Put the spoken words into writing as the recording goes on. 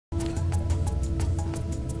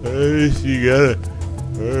You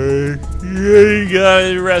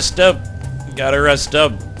gotta rest up. Gotta rest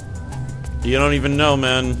up. You don't even know,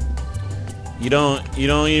 man. You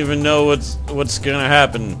don't even know what's gonna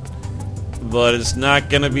happen. But it's not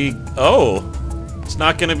gonna be. Oh, it's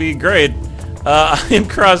not gonna be great. I am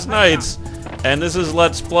CrossKnights, and this is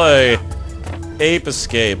Let's Play Ape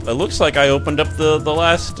Escape. It looks like I opened up the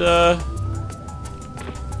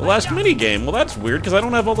last mini game. Well, that's weird because I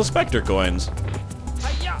don't have all the Specter coins.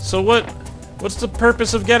 So what's the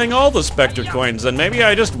purpose of getting all the Specter coins? Then maybe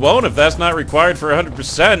I just won't if that's not required for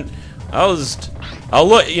 100%. I'll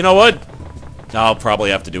look. You know what? I'll probably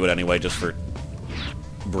have to do it anyway, just for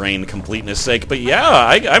brain completeness sake. But yeah,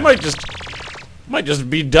 I might just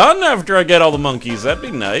be done after I get all the monkeys. That'd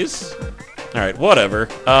be nice. All right, whatever.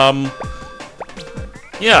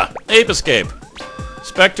 Yeah, Ape Escape.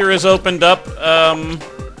 Specter has opened up.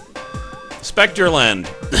 Specterland.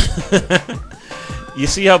 You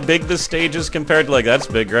see how big this stage is compared to, like, that's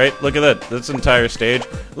big, right? Look at that. This entire stage.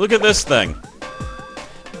 Look at this thing.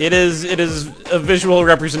 It is a visual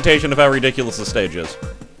representation of how ridiculous the stage is.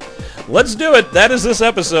 Let's do it. That is this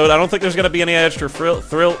episode. I don't think there's going to be any extra thrills.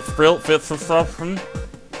 There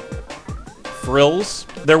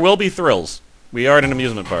will be thrills. We are at an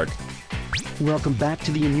amusement park. Welcome back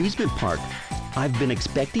to the amusement park. I've been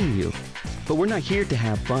expecting you. But we're not here to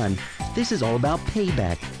have fun. This is all about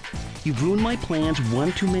payback. You've ruined my plans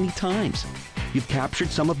one too many times. You've captured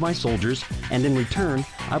some of my soldiers, and in return,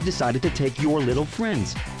 I've decided to take your little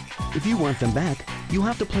friends. If you want them back, you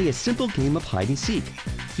have to play a simple game of hide and seek.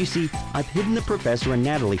 You see, I've hidden the professor and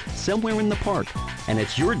Natalie somewhere in the park, and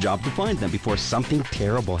it's your job to find them before something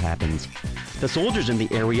terrible happens. The soldiers in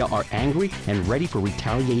the area are angry and ready for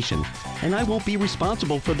retaliation, and I won't be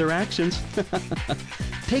responsible for their actions.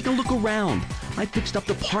 Take a look around. I fixed up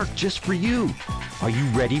the park just for you. Are you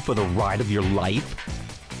ready for the ride of your life?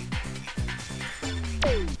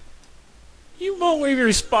 You won't be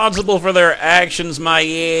responsible for their actions, my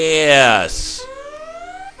ass.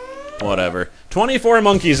 Whatever. 24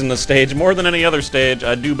 monkeys in the stage, more than any other stage,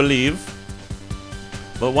 I do believe.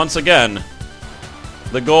 But once again,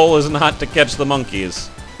 the goal is not to catch the monkeys.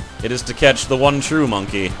 It is to catch the one true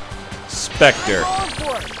monkey, Specter.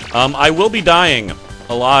 I will be dying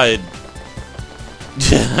a lot.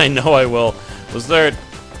 I know I will. Was there...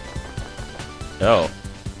 Oh.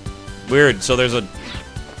 Weird, so there's a...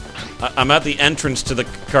 I'm at the entrance to the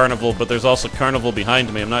carnival, but there's also carnival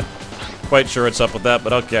behind me. I'm not quite sure what's up with that,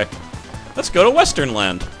 but okay. Let's go to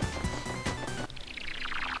Westernland.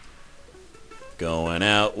 Going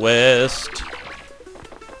out west.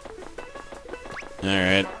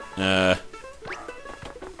 Alright,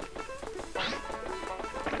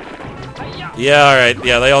 yeah, alright,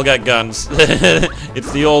 yeah, they all got guns.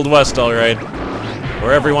 It's the Old West, alright.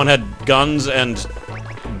 Where everyone had guns and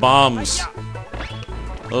bombs.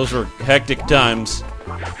 Those were hectic times.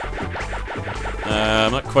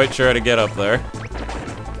 I'm not quite sure how to get up there.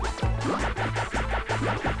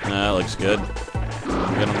 That looks good.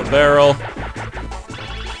 Get on the barrel.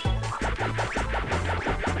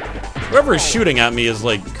 Whoever is shooting at me is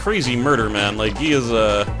like crazy murder, man. Like, he is,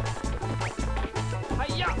 I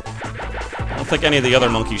don't think any of the other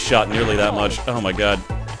monkeys shot nearly that much. Oh my god.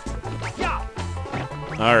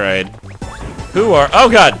 Alright. Who are... Oh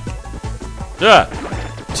god!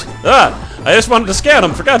 I just wanted to scan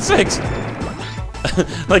him, for God's sakes!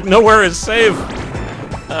 Like, nowhere is safe.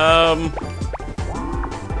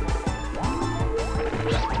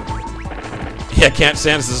 Yeah, can't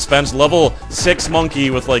stand suspense. Level 6 monkey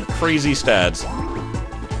with, like, crazy stats.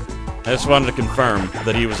 I just wanted to confirm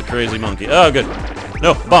that he was a crazy monkey. Oh, good.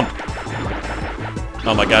 No, bump.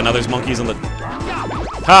 Oh my god, now there's monkeys in the...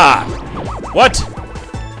 Ha! What?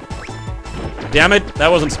 Damn it, that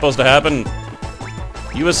wasn't supposed to happen.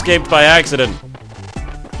 You escaped by accident.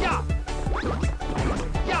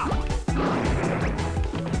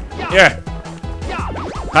 Here.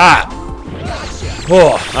 Ha!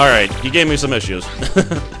 Oh, alright, you gave me some issues.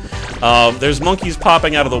 There's monkeys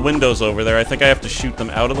popping out of the windows over there. I think I have to shoot them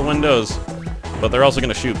out of the windows. But they're also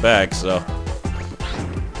gonna shoot back, so...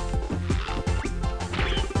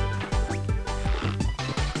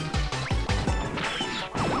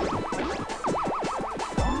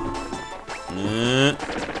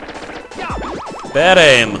 Bad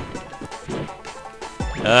aim.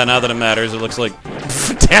 Now that it matters, it looks like...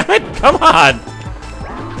 Damn it! Come on!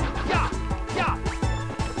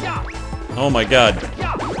 Oh my god.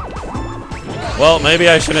 Well, maybe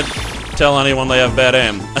I shouldn't tell anyone they have bad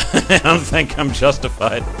aim. I don't think I'm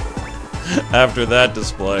justified after that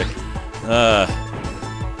display.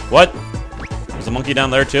 What? There's a monkey down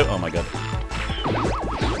there too? Oh my god.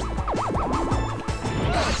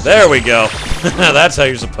 There we go. That's how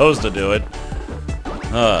you're supposed to do it.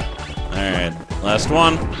 Alright. Last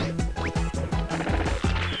one.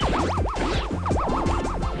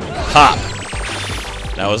 Hop.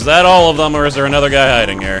 Now, is that all of them, or is there another guy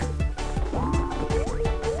hiding here?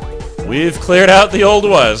 We've cleared out the Old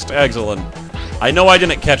West. Excellent. I know I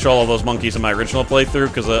didn't catch all of those monkeys in my original playthrough,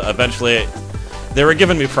 because eventually they were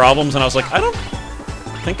giving me problems, and I was like, I don't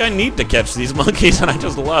think I need to catch these monkeys, and I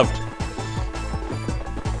just left.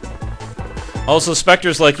 Also,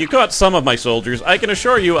 Specter's like, you caught some of my soldiers. I can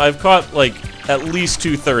assure you I've caught, like, at least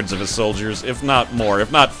 2/3 of his soldiers, if not more,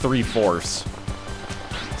 if not 3/4.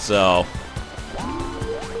 So,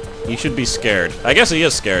 he should be scared. I guess he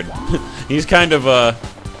is scared. He's kind of,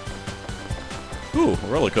 ooh, a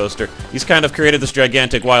roller coaster. He's kind of created this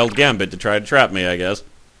gigantic wild gambit to try to trap me, I guess.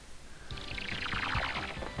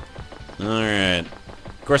 Alright.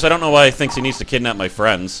 Of course, I don't know why he thinks he needs to kidnap my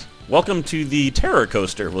friends. Welcome to the Terror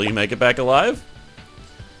Coaster. Will you make it back alive?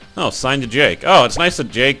 Oh, signed to Jake. Oh, it's nice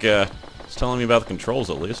that Jake is telling me about the controls,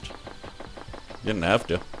 at least. Didn't have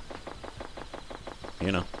to.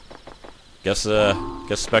 You know. Guess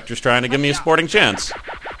Specter's trying to give me a sporting chance.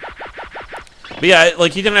 But yeah,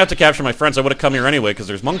 like, he didn't have to capture my friends. I would have come here anyway, because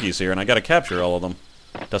there's monkeys here, and I gotta capture all of them.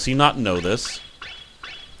 Does he not know this?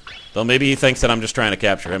 Though maybe he thinks that I'm just trying to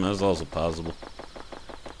capture him. That's also possible.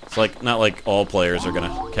 It's like, not like all players are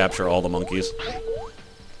gonna capture all the monkeys.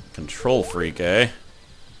 Control freak, eh?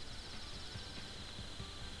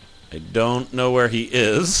 I don't know where he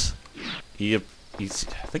is. I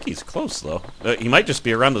think he's close, though. He might just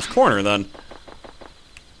be around this corner, then.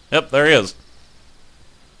 Yep, there he is.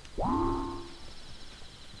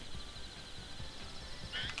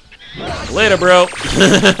 Later, bro.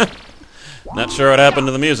 Not sure what happened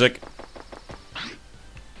to the music.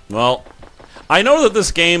 Well, I know that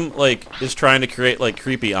this game, like, is trying to create, like,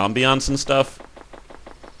 creepy ambiance and stuff,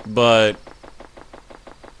 but,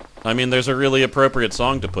 I mean, there's a really appropriate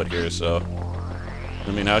song to put here, so,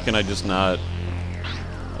 I mean, how can I just not,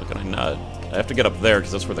 how can I not? I have to get up there,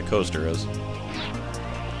 because that's where the coaster is.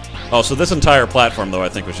 Oh, so this entire platform, though, I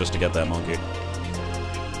think was just to get that monkey.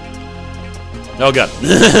 Oh, God.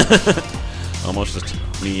 Almost just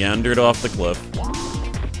meandered off the cliff.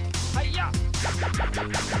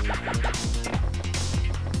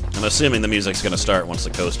 I'm assuming the music's gonna start once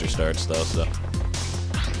the coaster starts, though, so.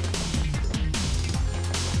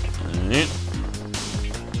 Alright.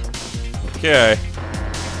 Okay.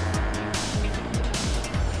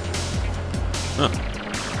 Huh.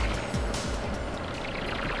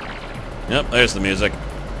 Yep, there's the music.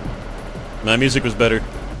 My music was better.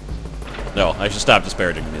 No, I should stop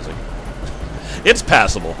disparaging the music. It's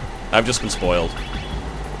passable. I've just been spoiled.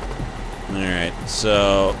 Alright,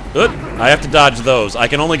 so... I have to dodge those. I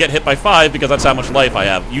can only get hit by 5 because that's how much life I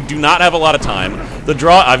have. You do not have a lot of time. The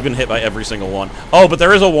draw... I've been hit by every single one. Oh, but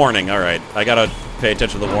there is a warning. Alright, I gotta pay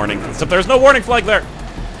attention to the warning. Except there's no warning flag there!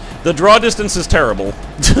 The draw distance is terrible.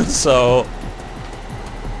 So...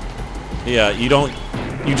 Yeah, you don't...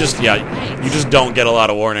 You just don't get a lot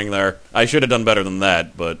of warning there. I should have done better than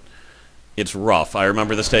that, but... It's rough. I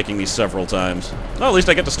remember this taking me several times. Well, at least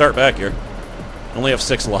I get to start back here. Only have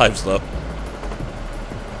 6 lives, though.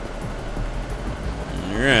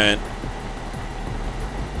 Alright.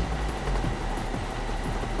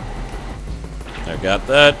 I got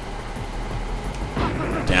that.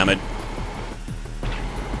 Damn it.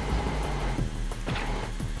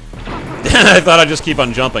 I thought I'd just keep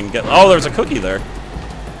on jumping. Oh, there's a cookie there.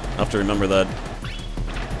 I'll have to remember that.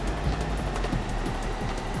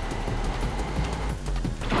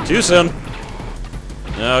 Too soon.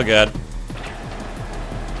 Oh, God.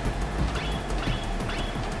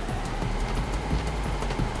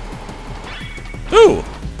 Ooh!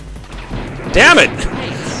 Damn it!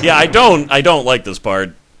 Yeah, I don't like this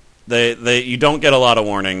part. You don't get a lot of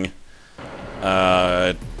warning.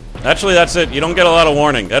 Actually, that's it. You don't get a lot of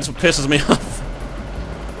warning. That's what pisses me off.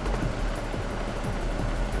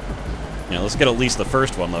 Yeah, let's get at least the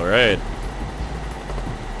first one, though, right?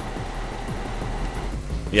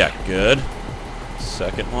 Yeah, good.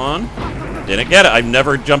 Second one. Didn't get it. I've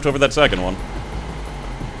never jumped over that second one.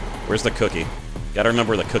 Where's the cookie? Gotta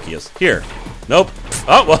remember where the cookie is. Here. Nope.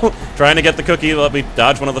 Oh, well, trying to get the cookie let me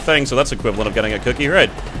dodge one of the things, so that's equivalent of getting a cookie, right?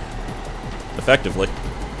 Effectively.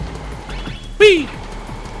 Whee!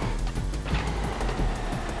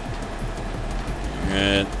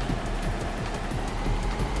 Alright.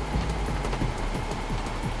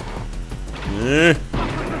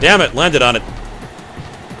 Damn it, landed on it.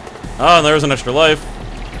 Oh, and there was an extra life.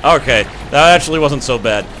 Okay, that actually wasn't so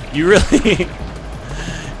bad. You really...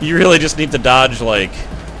 you really just need to dodge, like...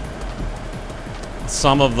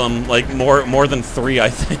 some of them, like more than 3, I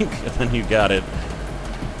think, and then you got it.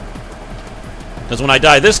 Because when I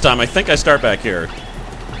die this time, I think I start back here.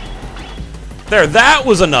 There, that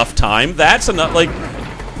was enough time. That's enough, like...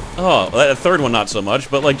 Oh, that third one not so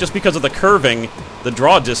much, but like just because of the curving, the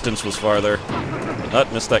draw distance was farther. Oh,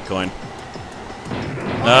 missed that coin.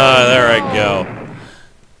 Ah, there I go.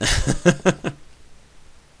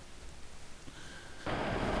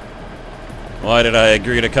 Why did I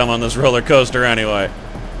agree to come on this roller coaster anyway?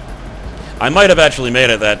 I might have actually made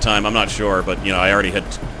it that time, I'm not sure, but, you know, I already hit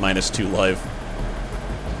 -2 life.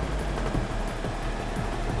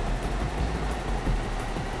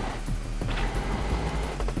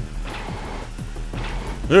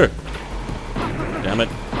 Ugh. Damn it.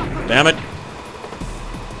 Damn it.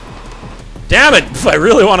 Damn it! I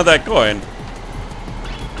really wanted that coin.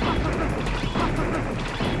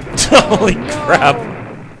 Holy crap.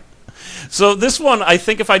 So this one, I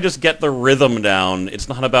think if I just get the rhythm down, it's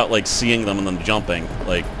not about, like, seeing them and then jumping.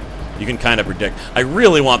 Like, you can kind of predict. I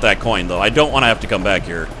really want that coin, though. I don't want to have to come back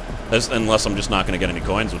here. Unless I'm just not going to get any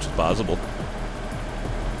coins, which is possible.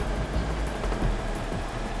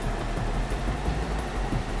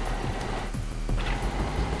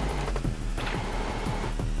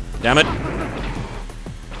 Damn it.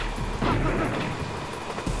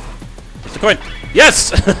 It's the coin.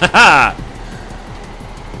 Yes! Haha!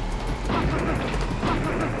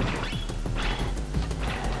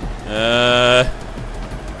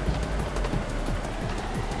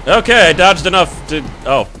 Okay, I dodged enough to...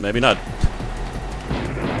 Oh, maybe not.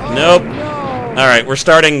 Oh, nope. No. Alright, we're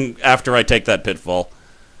starting after I take that pitfall.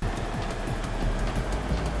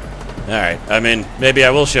 Alright, I mean, maybe I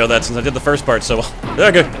will show that since I did the first part so well.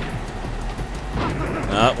 Okay.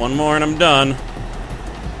 One more and I'm done.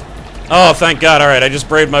 Oh, thank God. Alright, I just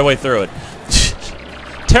braved my way through it.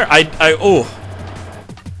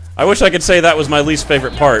 I wish I could say that was my least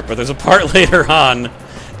favorite part, but there's a part later on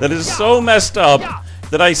that is so messed up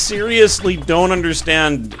that I seriously don't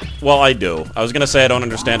understand. Well, I do. I was gonna say I don't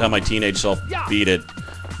understand how my teenage self beat it,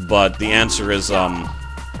 but the answer is,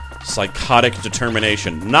 psychotic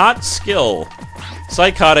determination. Not skill.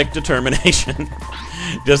 Psychotic determination.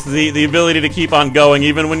 Just the ability to keep on going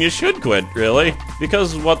even when you should quit, really.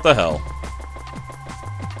 Because what the hell?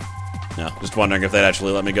 No, just wondering if they'd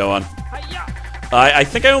actually let me go on. I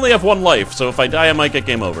think I only have 1 life, so if I die I might get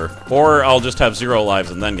game over. Or I'll just have 0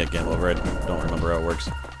 lives and then get game over. I don't remember how it works.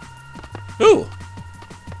 Ooh!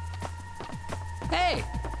 Hey!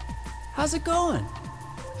 How's it going?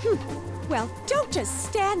 Well, don't just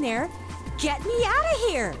stand there. Get me out of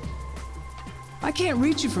here! I can't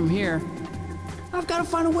reach you from here. I've got to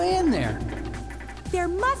find a way in there. There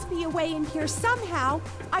must be a way in here somehow.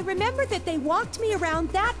 I remember that they walked me around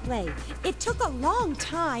that way. It took a long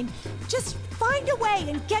time. Just find a way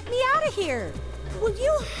and get me out of here. Will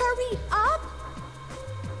you hurry up?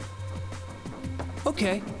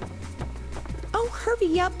 Okay. Oh,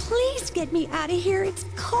 hurry up. Please get me out of here. It's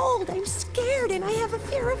cold. I'm scared and I have a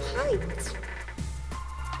fear of heights.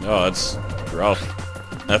 Oh, that's rough.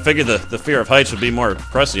 I figured the fear of heights would be more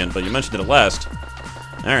prescient, but you mentioned it at last.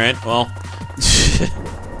 Alright, well...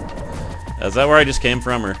 Is that where I just came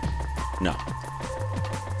from, or...? No.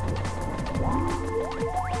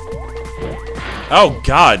 Oh,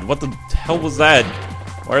 God! What the hell was that?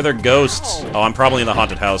 Why are there ghosts? Oh, I'm probably in the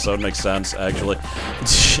haunted house. That would make sense, actually.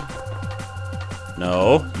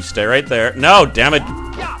 No, you stay right there. No, damn it!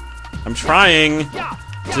 I'm trying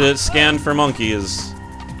to scan for monkeys.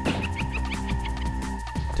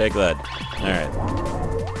 Take that. Alright.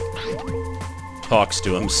 Talks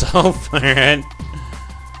to himself. Alright.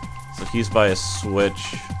 So he's by a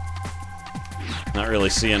switch. Not really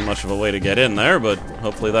seeing much of a way to get in there, but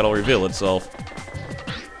hopefully that'll reveal itself.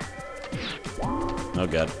 Oh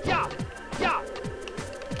god.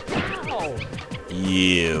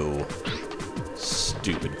 You.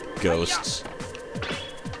 Stupid ghosts.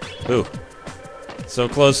 Ooh. So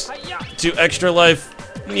close to extra life.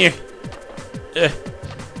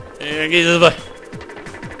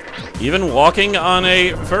 Even walking on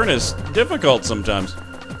a furnace, difficult sometimes.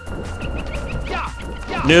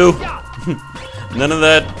 No. None of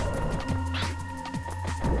that.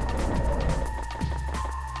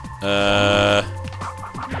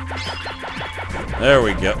 There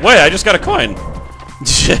we go. Wait, I just got a coin.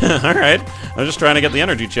 Alright. I'm just trying to get the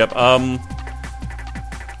energy chip. I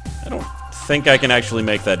don't think I can actually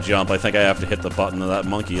make that jump. I think I have to hit the button that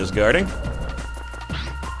monkey is guarding.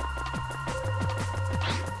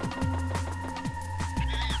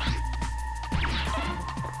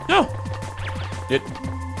 No.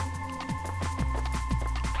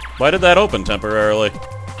 Why did that open temporarily?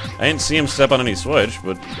 I didn't see him step on any switch,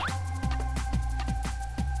 but...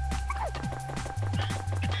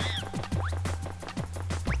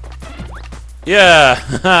 Yeah!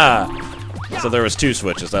 So there was 2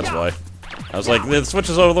 switches, that's why. I was like, the switch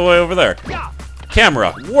is all the way over there.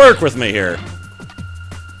 Camera, work with me here!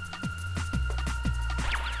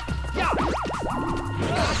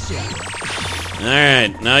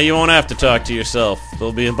 Alright, now you won't have to talk to yourself.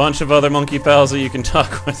 There'll be a bunch of other monkey pals that you can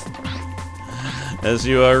talk with. As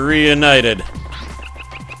you are reunited.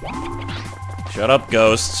 Shut up,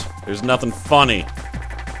 ghosts. There's nothing funny.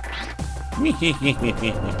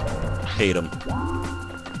 Hate them.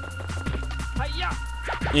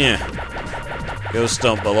 Yeah. Ghosts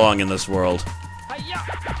don't belong in this world.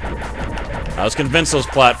 I was convinced those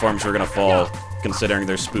platforms were gonna fall, considering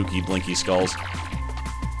their spooky, blinky skulls.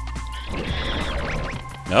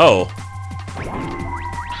 No.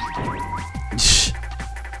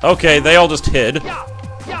 Okay, they all just hid.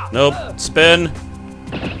 Nope. Spin.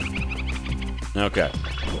 Okay.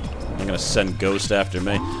 I'm gonna send Ghost after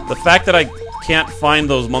me. The fact that I can't find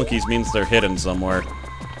those monkeys means they're hidden somewhere.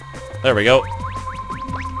 There we go.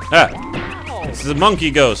 Ah! This is a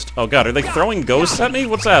monkey ghost. Oh god, are they throwing ghosts at me?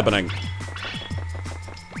 What's happening?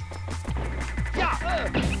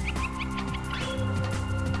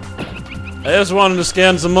 I just wanted to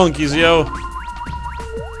scan some monkeys, yo.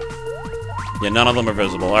 Yeah, none of them are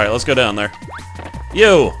visible. Alright, let's go down there.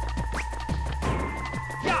 You!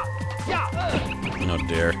 Oh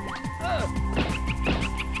dear.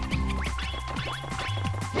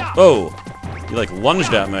 Oh! You like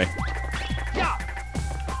lunged at me.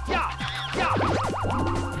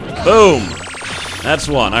 Boom! That's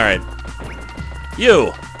one, alright.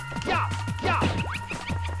 You!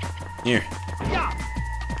 Here.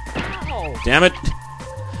 Damn it!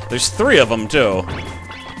 There's 3 of them, too.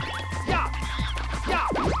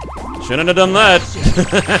 Shouldn't have done that.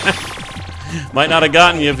 Might not have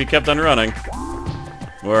gotten you if you kept on running.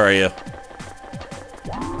 Where are you?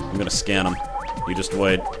 I'm gonna scan them. You just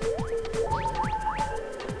wait.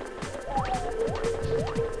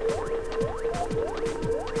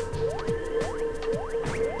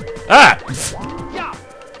 Ah!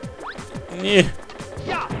 Yeah.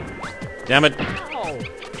 Damn it.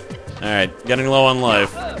 Alright, getting low on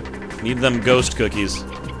life. Need them ghost cookies.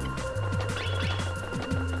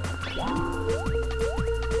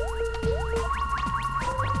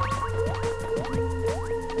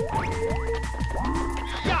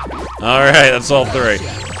 Alright, that's all 3.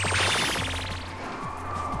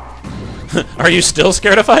 Are you still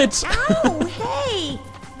scared of heights? Ow, hey!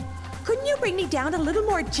 Couldn't you bring me down a little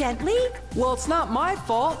more gently? Well, it's not my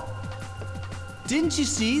fault. Didn't you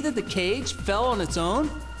see that the cage fell on its own?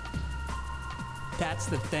 That's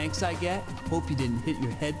the thanks I get. Hope you didn't hit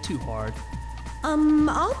your head too hard.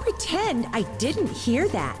 I'll pretend I didn't hear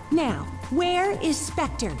that. Now, where is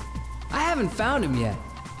Specter? I haven't found him yet.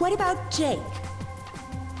 What about Jake?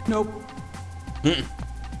 Nope.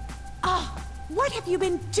 Oh, what have you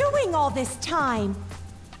been doing all this time?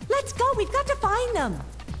 Let's go, we've got to find them.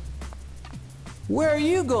 Where are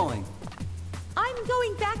you going? I'm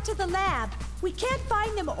going back to the lab. We can't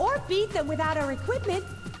find them or beat them without our equipment.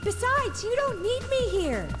 Besides, you don't need me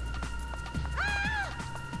here. Ah!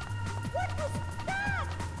 What was that?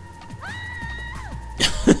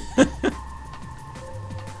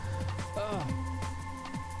 Ah!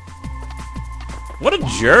 What a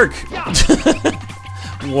jerk.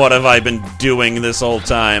 What have I been doing this whole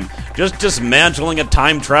time? Just dismantling a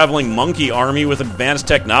time-traveling monkey army with advanced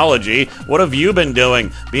technology. What have you been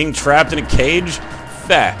doing? Being trapped in a cage?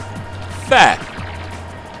 Fat. Fat.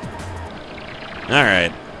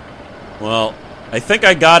 Alright. Well, I think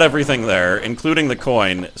I got everything there, including the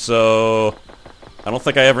coin, so I don't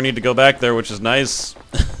think I ever need to go back there, which is nice.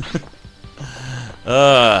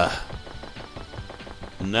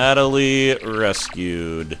 Natalie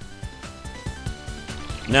rescued.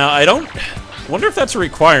 Now, I don't wonder if that's a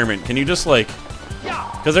requirement. Can you just, like,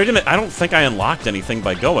 because I don't think I unlocked anything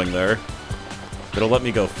by going there. It'll let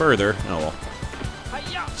me go further. Oh, well.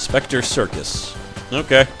 Specter Circus.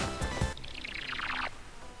 Okay.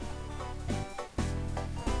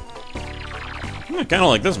 I kind of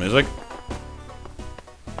like this music.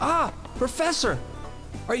 Ah, Professor!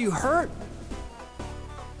 Are you hurt?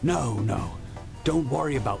 No. Don't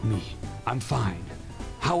worry about me. I'm fine.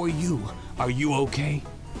 How are you? Are you okay?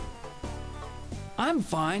 I'm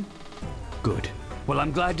fine. Good. Well,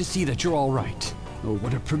 I'm glad to see that you're all right. Oh,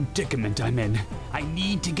 what a predicament I'm in. I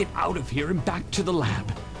need to get out of here and back to the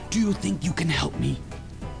lab. Do you think you can help me?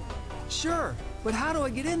 Sure, but how do I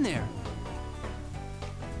get in there?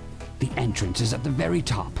 The entrance is at the very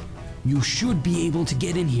top. You should be able to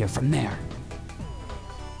get in here from there.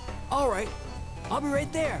 All right, I'll be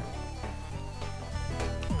right there.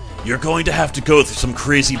 You're going to have to go through some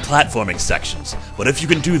crazy platforming sections, but if you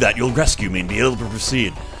can do that, you'll rescue me and be able to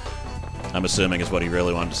proceed. I'm assuming is what he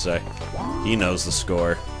really wanted to say. He knows the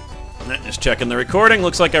score. Just checking the recording,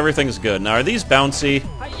 looks like everything's good. Now, are these bouncy?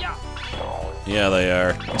 Yeah, they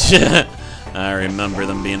are. I remember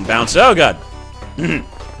them being bouncy. Oh, God!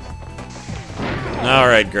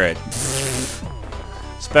 Alright, great.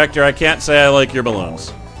 Specter, I can't say I like your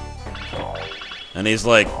balloons. And he's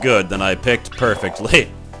like, good, then I picked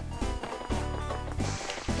perfectly.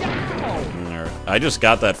 I just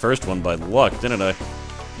got that first one by luck, didn't I?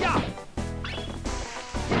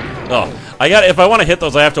 Oh, if I want to hit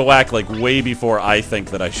those, I have to whack, like, way before I think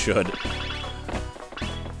that I should.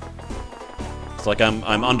 It's like I'm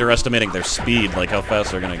underestimating their speed, like how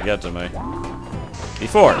fast they're gonna get to me.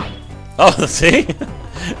 Before. Oh, see?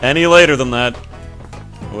 Any later than that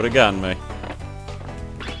would have gotten me.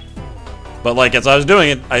 But, like, as I was doing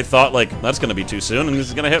it, I thought, like, that's gonna be too soon, and this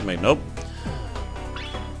is gonna hit me. Nope.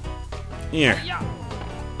 Here.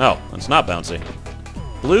 Oh, it's not bouncy.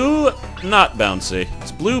 Blue, not bouncy.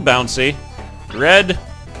 It's blue bouncy. Red.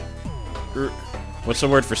 What's the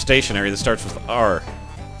word for stationary that starts with R?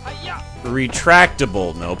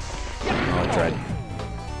 Retractable. Nope. Oh, I tried.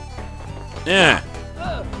 Yeah.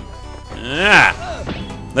 Yeah.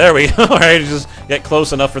 There we go. Alright, just get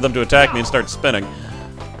close enough for them to attack me and start spinning.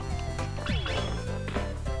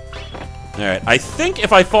 Alright, I think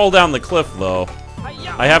if I fall down the cliff, though,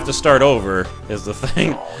 I have to start over, is the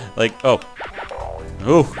thing. Like, oh.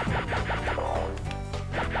 Ooh.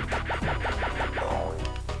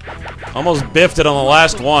 Almost biffed it on the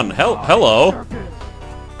last one. Hello.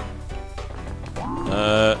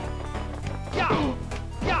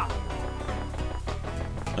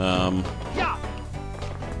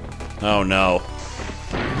 Oh, no.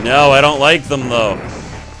 No, I don't like them, though.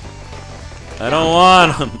 I don't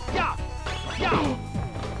want them.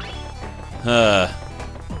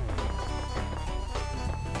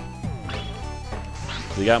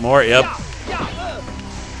 You got more? Yep.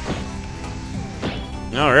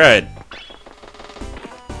 Alright.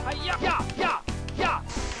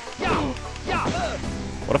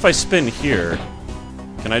 What if I spin here?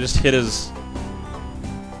 Can I just hit his...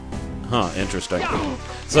 Huh, interesting.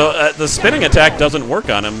 So, the spinning attack doesn't work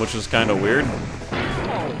on him, which is kind of weird.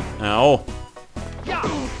 Ow.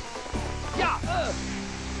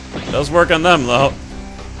 Does work on them, though.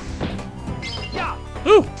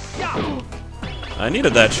 Ooh! I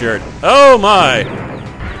needed that shirt. Oh, my!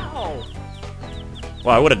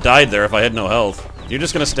 Wow, I would have died there if I had no health. You're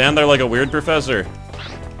just gonna stand there like a weird professor.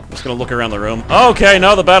 I'm just gonna look around the room. Okay,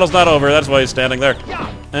 no, the battle's not over. That's why he's standing there.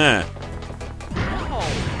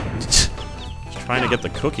 Just trying to get the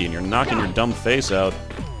cookie, and you're knocking your dumb face out.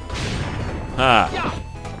 Ah.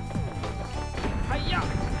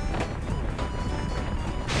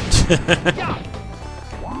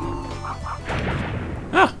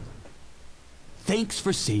 Ah. Thanks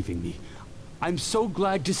for saving me. I'm so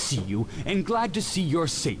glad to see you, and glad to see you're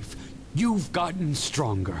safe. You've gotten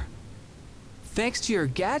stronger. Thanks to your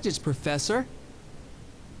gadgets, Professor.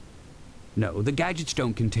 No, the gadgets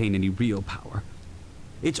don't contain any real power.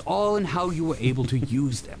 It's all in how you were able to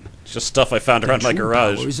use them. It's just stuff I found around my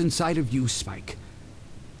garage. The power is inside of you, Spike.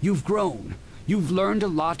 You've grown. You've learned a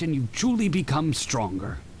lot, and you've truly become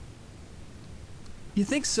stronger. You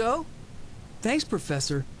think so? Thanks,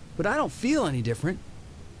 Professor, but I don't feel any different.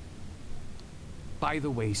 By the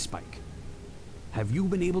way, Spike, have you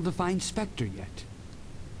been able to find Specter yet?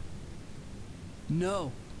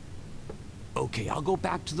 No. Okay, I'll go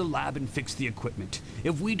back to the lab and fix the equipment.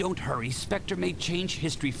 If we don't hurry, Specter may change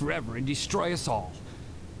history forever and destroy us all.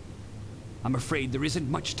 I'm afraid there isn't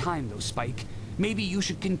much time, though, Spike. Maybe you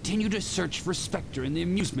should continue to search for Specter in the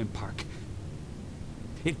amusement park.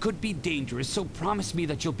 It could be dangerous, so promise me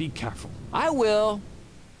that you'll be careful. I will.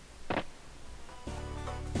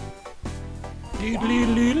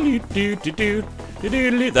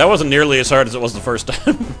 That wasn't nearly as hard as it was the first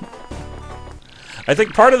time. I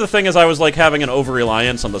think part of the thing is I was like having an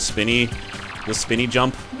over-reliance on the spinny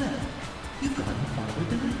jump. You've gotten farther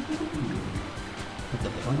than I thought you would. But the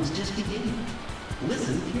fun's just beginning.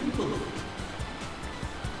 Listen carefully.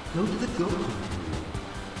 Go to the go-kart room.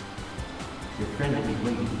 Your friend will be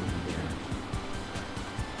waiting for you there.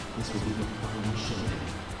 This will be the final showdown.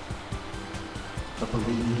 But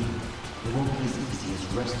believe me, it won't be as easy as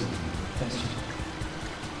rescuing the professor.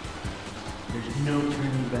 There's no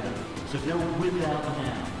turning back, so don't whip out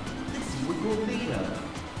now. Let's see what you're made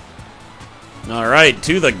of. Alright,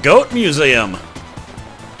 to the Goat Museum!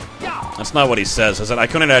 That's not what he says, is it? I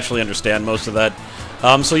couldn't actually understand most of that.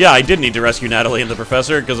 So yeah, I did need to rescue Natalie and the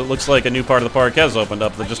professor, because it looks like a new part of the park has opened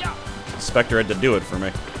up that just... Specter had to do it for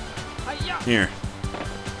me. Here.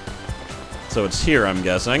 So it's here, I'm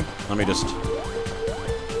guessing. Let me just...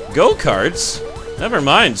 Go-karts? Never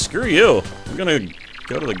mind, screw you. I'm gonna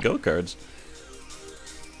go to the go-karts.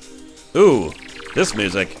 Ooh, this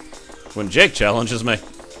music. When Jake challenges me.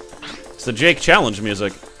 It's the Jake challenge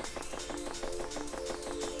music.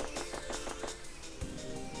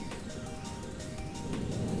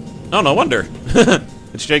 Oh, no wonder.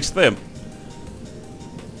 It's Jake's theme.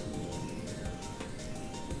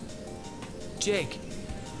 Jake,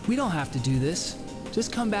 we don't have to do this.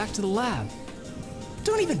 Just come back to the lab.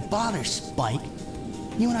 Don't even bother, Spike.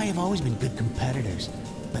 You and I have always been good competitors,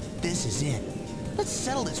 but this is it. Let's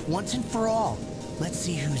settle this once and for all. Let's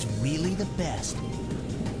see who's really the best.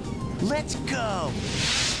 Let's go!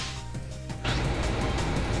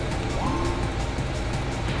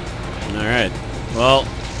 Alright. Well...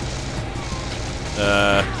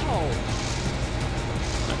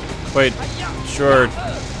 quite sure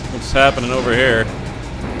what's happening over here.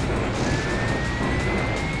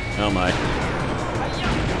 Oh my.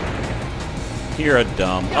 You're a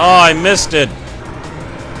dumb. Oh, I missed it!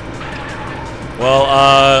 Well,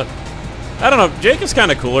 I don't know. Jake is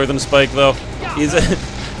kind of cooler than Spike, though. He's a,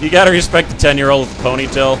 you gotta respect a 10-year-old with a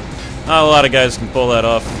ponytail. Not a lot of guys can pull that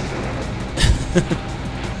off.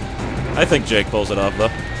 I think Jake pulls it off, though.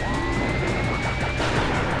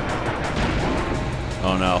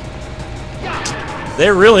 Oh, no.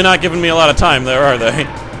 They're really not giving me a lot of time there, are they?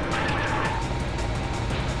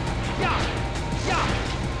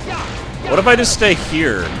 What if I just stay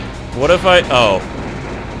here? What if I... Oh.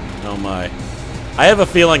 Oh, my. I have a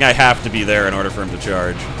feeling I have to be there in order for him to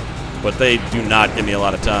charge. But they do not give me a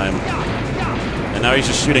lot of time. And now he's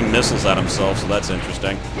just shooting missiles at himself, so that's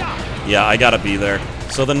interesting. Yeah, I gotta be there.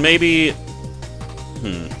 So then maybe...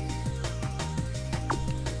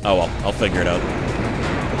 Oh well, I'll figure it out.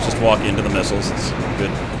 Just walk into the missiles. It's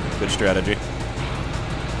good strategy.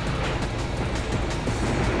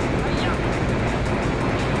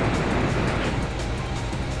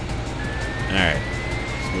 Alright.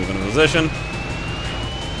 Let's move into position.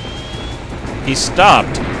 He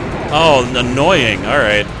stopped. Oh, annoying.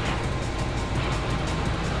 Alright.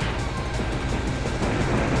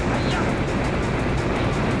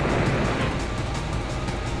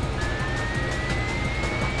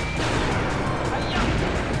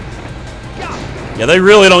 Yeah, they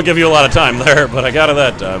really don't give you a lot of time there, but I got it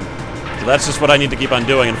that time. So that's just what I need to keep on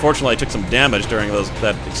doing. Unfortunately, I took some damage during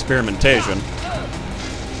that experimentation.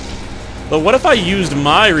 But what if I used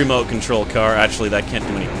my remote control car? Actually, that can't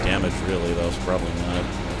do any damage, really, though, so probably not.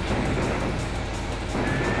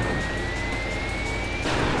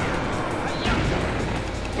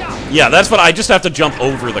 Yeah, that's what I just have to jump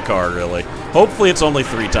over the car, really. Hopefully it's only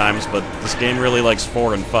 3 times, but this game really likes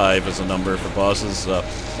 4 and 5 as a number for bosses, so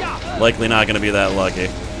likely not going to be that lucky.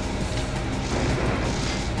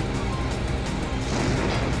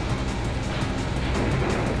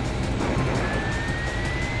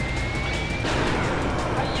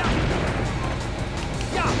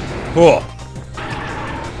 Cool.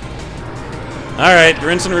 Alright,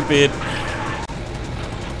 rinse and repeat.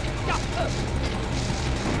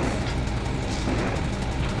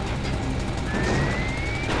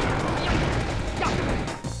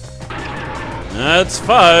 That's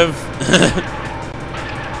 5.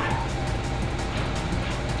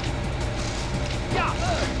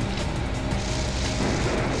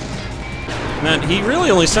 Man, he really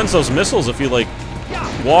only sends those missiles if you, like,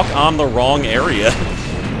 walk on the wrong area.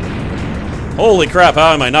 Holy crap,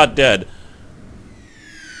 how am I not dead?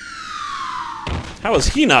 How is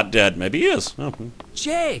he not dead? Maybe he is. Oh.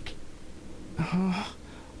 Jake!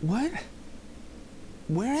 What?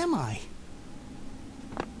 Where am I?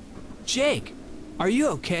 Jake, are you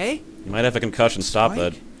okay? You might have a concussion. Stop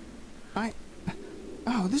that.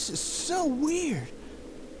 Oh, this is so weird.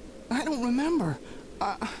 I don't remember.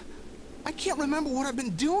 I can't remember what I've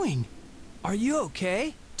been doing. Are you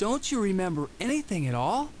okay? Don't you remember anything at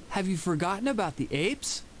all? Have you forgotten about the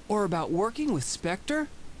apes? Or about working with Specter?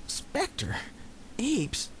 Specter?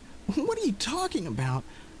 Apes? What are you talking about?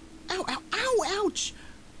 Ow, ow, ow, ouch!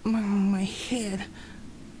 My head.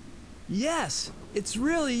 Yes, it's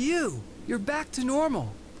really you. You're back to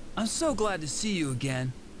normal. I'm so glad to see you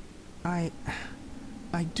again. I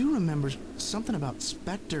do remember something about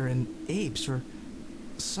Specter and apes or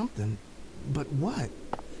something, but what?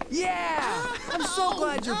 Yeah! I'm so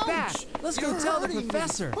glad you're back. Let's go tell the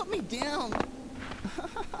professor. Put me down.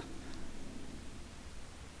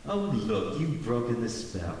 Oh, look, you've broken the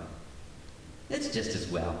spell. It's just as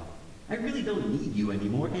well. I really don't need you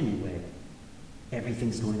anymore anyway.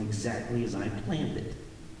 Everything's going exactly as I planned it.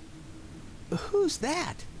 Who's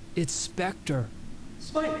that? It's Specter.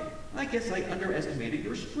 Spike, I guess I underestimated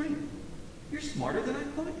your strength. You're smarter than I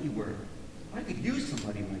thought you were. I could use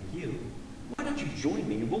somebody like you. Why don't you join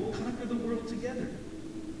me and we'll conquer the world together?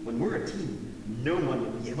 When we're a team, no one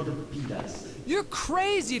will be able to beat us. You're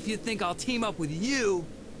crazy if you think I'll team up with you.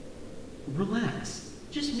 Relax.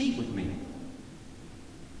 Just meet with me.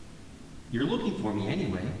 You're looking for me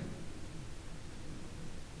anyway.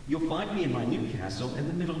 You'll find me in my new castle in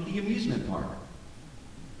the middle of the amusement park.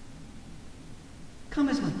 Come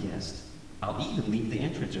as my guest. I'll even leave the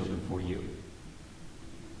entrance open for you.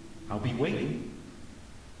 I'll be waiting.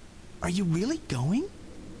 Are you really going?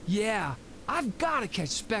 Yeah, I've got to catch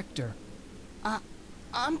Specter.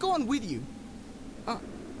 I'm going with you.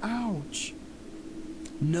 Ouch.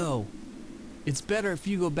 No. It's better if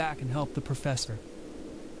you go back and help the professor.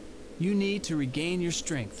 You need to regain your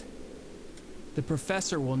strength. The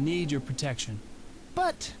professor will need your protection.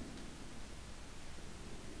 But...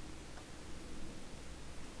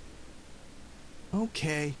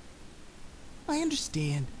 Okay. I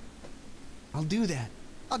understand. I'll do that.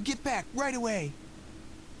 I'll get back right away.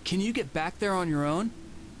 Can you get back there on your own?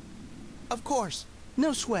 Of course.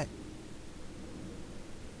 No sweat.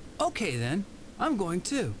 Okay then. I'm going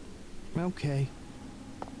too. Okay.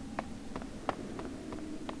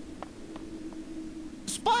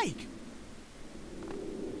 Spike!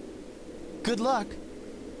 Good luck.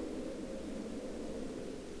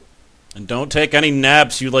 And don't take any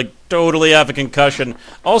naps, you, like, totally have a concussion.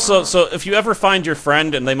 Also, so if you ever find your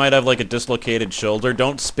friend and they might have, like, a dislocated shoulder,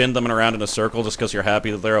 don't spin them around in a circle just because you're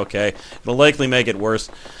happy that they're okay. It'll likely make it worse.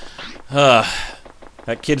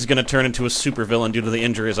 That kid's gonna turn into a supervillain due to the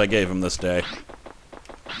injuries I gave him this day.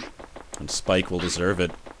 And Spike will deserve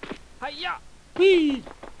it. Hi-ya! Whee!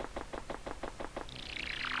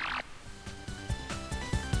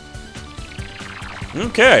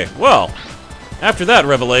 Okay, well, after that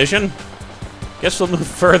revelation, guess we'll move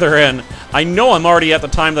further in. I know I'm already at the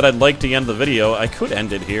time that I'd like to end the video. I could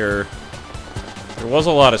end it here. There was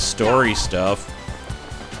a lot of story stuff.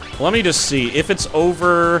 Let me just see. If it's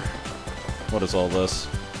over... What is all this?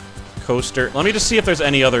 Coaster. Let me just see if there's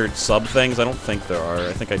any other sub things. I don't think there are.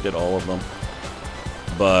 I think I did all of them.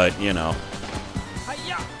 But, you know.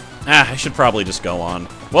 I should probably just go on.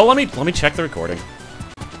 Well, let me check the recording.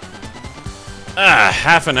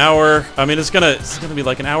 Half an hour. I mean, it's gonna be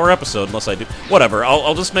like an hour episode unless I do. Whatever.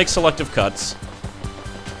 I'll just make selective cuts.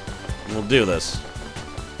 And we'll do this.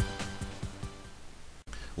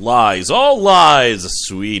 Lies. All lies.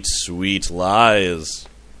 Sweet, sweet lies.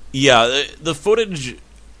 Yeah, the footage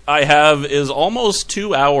I have is almost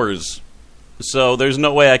 2 hours. So there's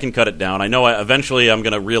no way I can cut it down. I know eventually I'm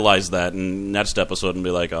gonna realize that in next episode and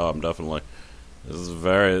be like, oh, I'm definitely... This is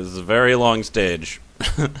a very long stage.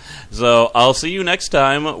 So I'll see you next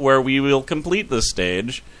time where we will complete this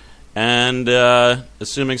stage. And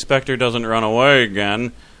assuming Specter doesn't run away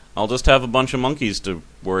again, I'll just have a bunch of monkeys to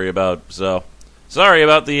worry about. So sorry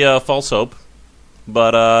about the false hope.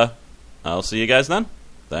 But I'll see you guys then.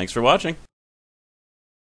 Thanks for watching.